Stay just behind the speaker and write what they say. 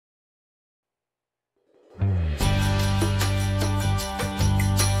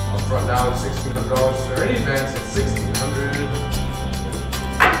Brought down $1,600 for any advance at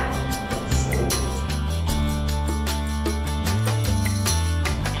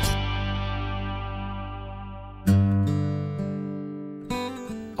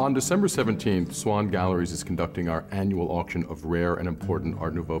On December 17th, Swann Galleries is conducting our annual auction of rare and important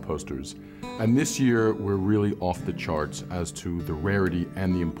Art Nouveau posters. And this year, we're really off the charts as to the rarity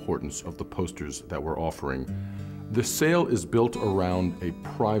and the importance of the posters that we're offering. The sale is built around a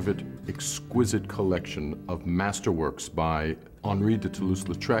private, exquisite collection of masterworks by Henri de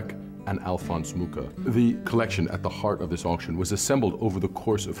Toulouse-Lautrec and Alphonse Mucha. The collection at the heart of this auction was assembled over the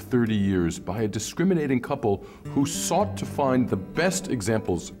course of 30 years by a discriminating couple who sought to find the best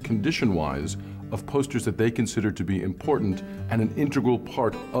examples, condition-wise, of posters that they considered to be important and an integral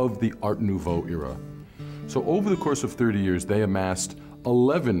part of the Art Nouveau era. So over the course of 30 years, they amassed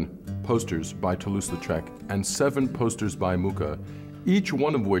 11 posters by Toulouse-Lautrec and 7 posters by Mucha, each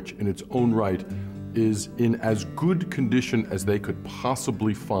one of which, in its own right, is in as good condition as they could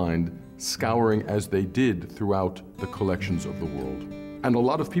possibly find, scouring as they did throughout the collections of the world. And a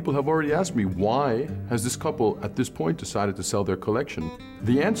lot of people have already asked me, why has this couple at this point decided to sell their collection?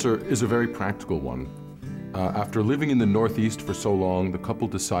 The answer is a very practical one. After living in the Northeast for so long, the couple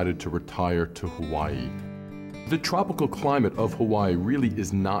decided to retire to Hawaii. The tropical climate of Hawaii really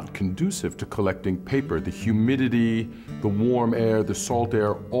is not conducive to collecting paper. The humidity, the warm air, the salt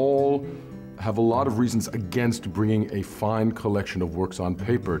air, all have a lot of reasons against bringing a fine collection of works on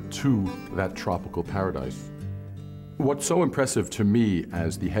paper to that tropical paradise. What's so impressive to me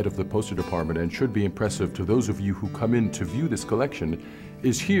as the head of the poster department, and should be impressive to those of you who come in to view this collection,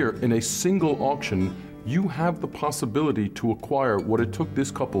 is here in a single auction, you have the possibility to acquire what it took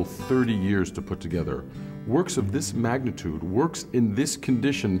this couple 30 years to put together. Works of this magnitude, works in this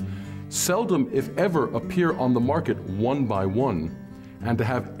condition, seldom, if ever, appear on the market one by one. And to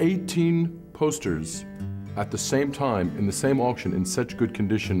have 18 posters at the same time in the same auction in such good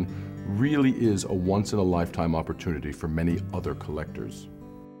condition really is a once-in-a-lifetime opportunity for many other collectors.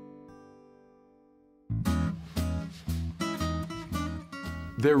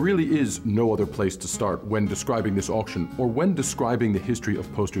 There really is no other place to start when describing this auction or when describing the history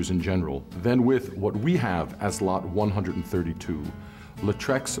of posters in general than with what we have as lot 132,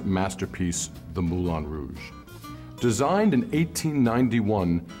 Lautrec's masterpiece, the Moulin Rouge. Designed in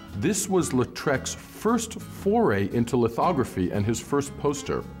 1891, this was Lautrec's first foray into lithography and his first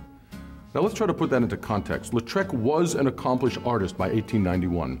poster. Now let's try to put that into context. Lautrec was an accomplished artist by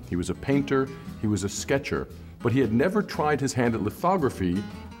 1891. He was a painter, he was a sketcher, but he had never tried his hand at lithography,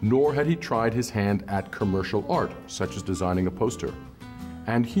 nor had he tried his hand at commercial art, such as designing a poster.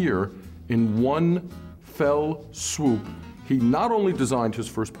 And here, in one fell swoop, he not only designed his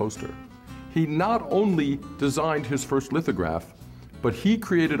first poster, he not only designed his first lithograph, but he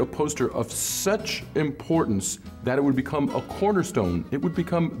created a poster of such importance that it would become a cornerstone. It would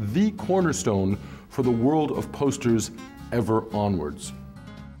become the cornerstone for the world of posters ever onwards.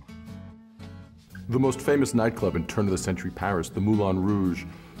 The most famous nightclub in turn-of-the-century Paris, the Moulin Rouge,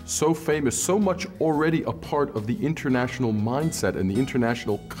 so famous, so much already a part of the international mindset and the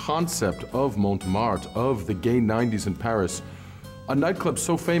international concept of Montmartre, of the gay 90s in Paris. A nightclub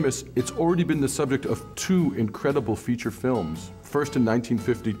so famous, it's already been the subject of 2 incredible feature films. First in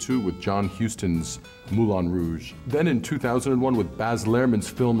 1952 with John Huston's Moulin Rouge. Then in 2001 with Baz Luhrmann's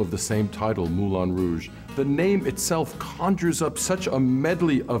film of the same title, Moulin Rouge. The name itself conjures up such a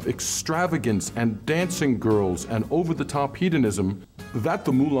medley of extravagance and dancing girls and over-the-top hedonism. That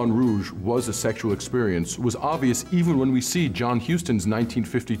the Moulin Rouge was a sexual experience was obvious even when we see John Huston's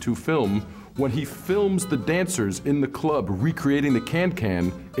 1952 film. When he films the dancers in the club recreating the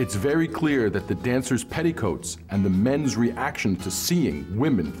can-can, it's very clear that the dancers' petticoats and the men's reaction to seeing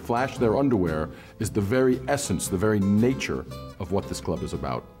women flash their underwear is the very essence, the very nature of what this club is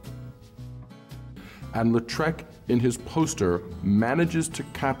about. And Lautrec, in his poster, manages to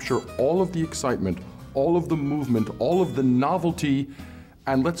capture all of the excitement, all of the movement, all of the novelty,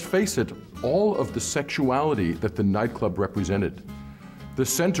 and let's face it, all of the sexuality that the nightclub represented. The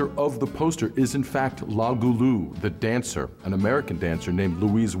center of the poster is in fact La Goulue, the dancer, an American dancer named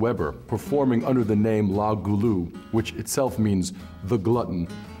Louise Weber, performing under the name La Goulue, which itself means the glutton.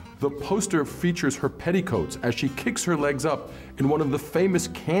 The poster features her petticoats as she kicks her legs up in one of the famous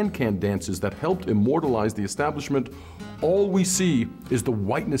can-can dances that helped immortalize the establishment. All we see is the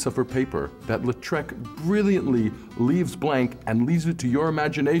whiteness of her paper that Lautrec brilliantly leaves blank and leaves it to your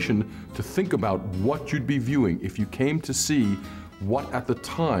imagination to think about what you'd be viewing if you came to see what at the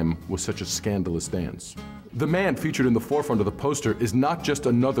time was such a scandalous dance. The man featured in the forefront of the poster is not just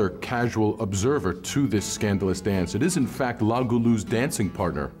another casual observer to this scandalous dance. It is in fact La Goulou's dancing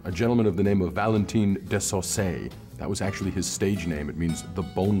partner, a gentleman of the name of Valentin de Saussay. That was actually his stage name. It means the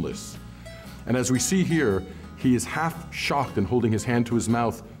boneless. And as we see here, he is half shocked and holding his hand to his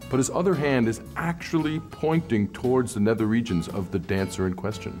mouth, but his other hand is actually pointing towards the nether regions of the dancer in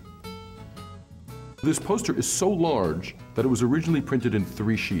question. This poster is so large that it was originally printed in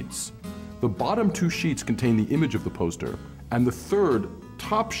 3 sheets. The bottom 2 sheets contain the image of the poster, and the third,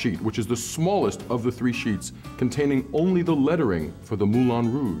 top sheet, which is the smallest of the 3 sheets, containing only the lettering for the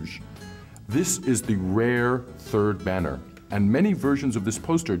Moulin Rouge. This is the rare third banner, and many versions of this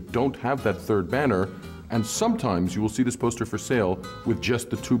poster don't have that third banner, and sometimes you will see this poster for sale with just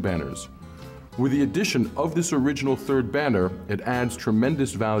the 2 banners. With the addition of this original third banner, it adds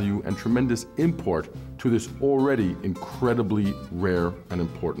tremendous value and tremendous import to this already incredibly rare and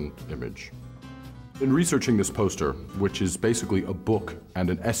important image. In researching this poster, which is basically a book and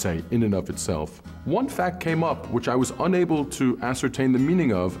an essay in and of itself, one fact came up which I was unable to ascertain the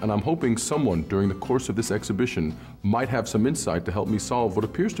meaning of, and I'm hoping someone during the course of this exhibition might have some insight to help me solve what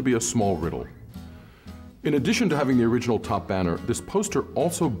appears to be a small riddle. In addition to having the original top banner, this poster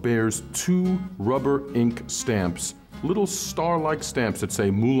also bears 2 rubber ink stamps, little star-like stamps that say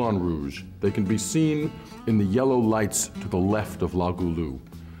Moulin Rouge. They can be seen in the yellow lights to the left of La Goulue.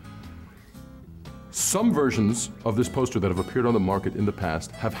 Some versions of this poster that have appeared on the market in the past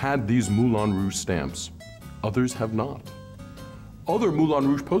have had these Moulin Rouge stamps. Others have not. Other Moulin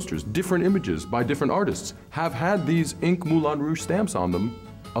Rouge posters, different images by different artists, have had these ink Moulin Rouge stamps on them.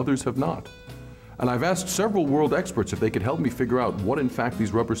 Others have not. And I've asked several world experts if they could help me figure out what in fact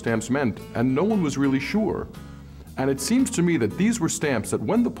these rubber stamps meant, and no one was really sure. And it seems to me that these were stamps that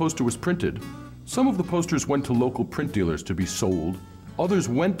when the poster was printed, some of the posters went to local print dealers to be sold, others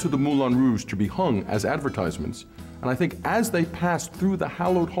went to the Moulin Rouge to be hung as advertisements, and I think as they passed through the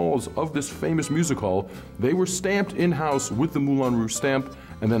hallowed halls of this famous music hall, they were stamped in-house with the Moulin Rouge stamp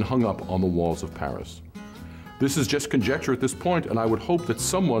and then hung up on the walls of Paris. This is just conjecture at this point, and I would hope that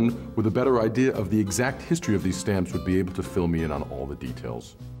someone with a better idea of the exact history of these stamps would be able to fill me in on all the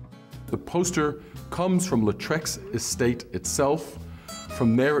details. The poster comes from Lautrec's estate itself.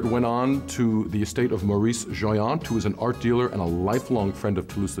 From there it went on to the estate of Maurice Joyant, who was an art dealer and a lifelong friend of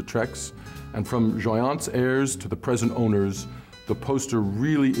Toulouse-Lautrec's. And from Joyant's heirs to the present owners, the poster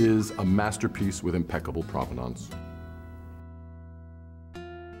really is a masterpiece with impeccable provenance.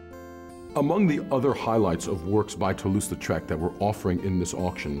 Among the other highlights of works by Toulouse-Lautrec that we're offering in this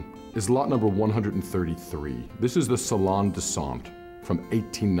auction is lot number 133. This is the Salon de Sante from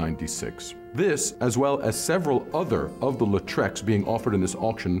 1896. This, as well as several other of the Lautrecs being offered in this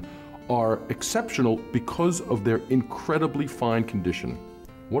auction, are exceptional because of their incredibly fine condition.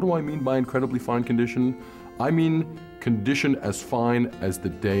 What do I mean by incredibly fine condition? I mean condition as fine as the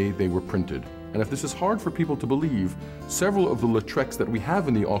day they were printed. And if this is hard for people to believe, several of the Lautrecs that we have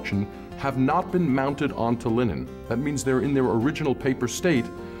in the auction have not been mounted onto linen. That means they're in their original paper state.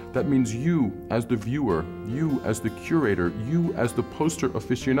 That means you, as the viewer, you as the curator, you as the poster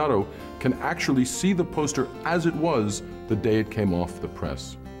aficionado, can actually see the poster as it was the day it came off the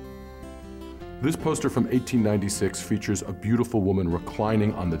press. This poster from 1896 features a beautiful woman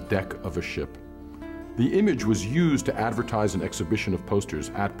reclining on the deck of a ship. The image was used to advertise an exhibition of posters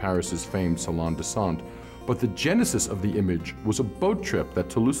at Paris's famed Salon de Sante, but the genesis of the image was a boat trip that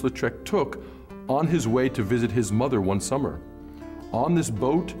Toulouse-Lautrec took on his way to visit his mother one summer. On this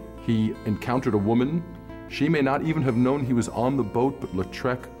boat, he encountered a woman. She may not even have known he was on the boat, but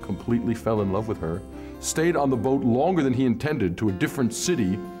Lautrec completely fell in love with her, stayed on the boat longer than he intended to a different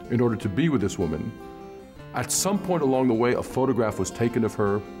city in order to be with this woman. At some point along the way, a photograph was taken of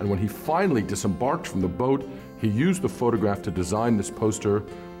her, and when he finally disembarked from the boat, he used the photograph to design this poster.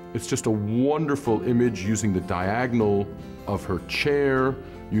 It's just a wonderful image using the diagonal of her chair,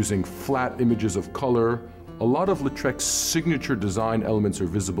 using flat images of color. A lot of Lautrec's signature design elements are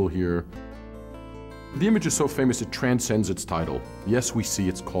visible here. The image is so famous it transcends its title. Yes, we see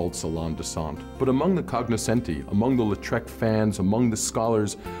it's called Salon de Sante, but among the cognoscenti, among the Lautrec fans, among the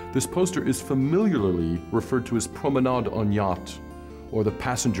scholars, this poster is familiarly referred to as Promenade en Yacht, or the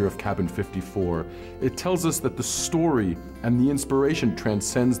passenger of cabin 54. It tells us that the story and the inspiration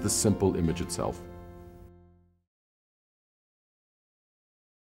transcends the simple image itself.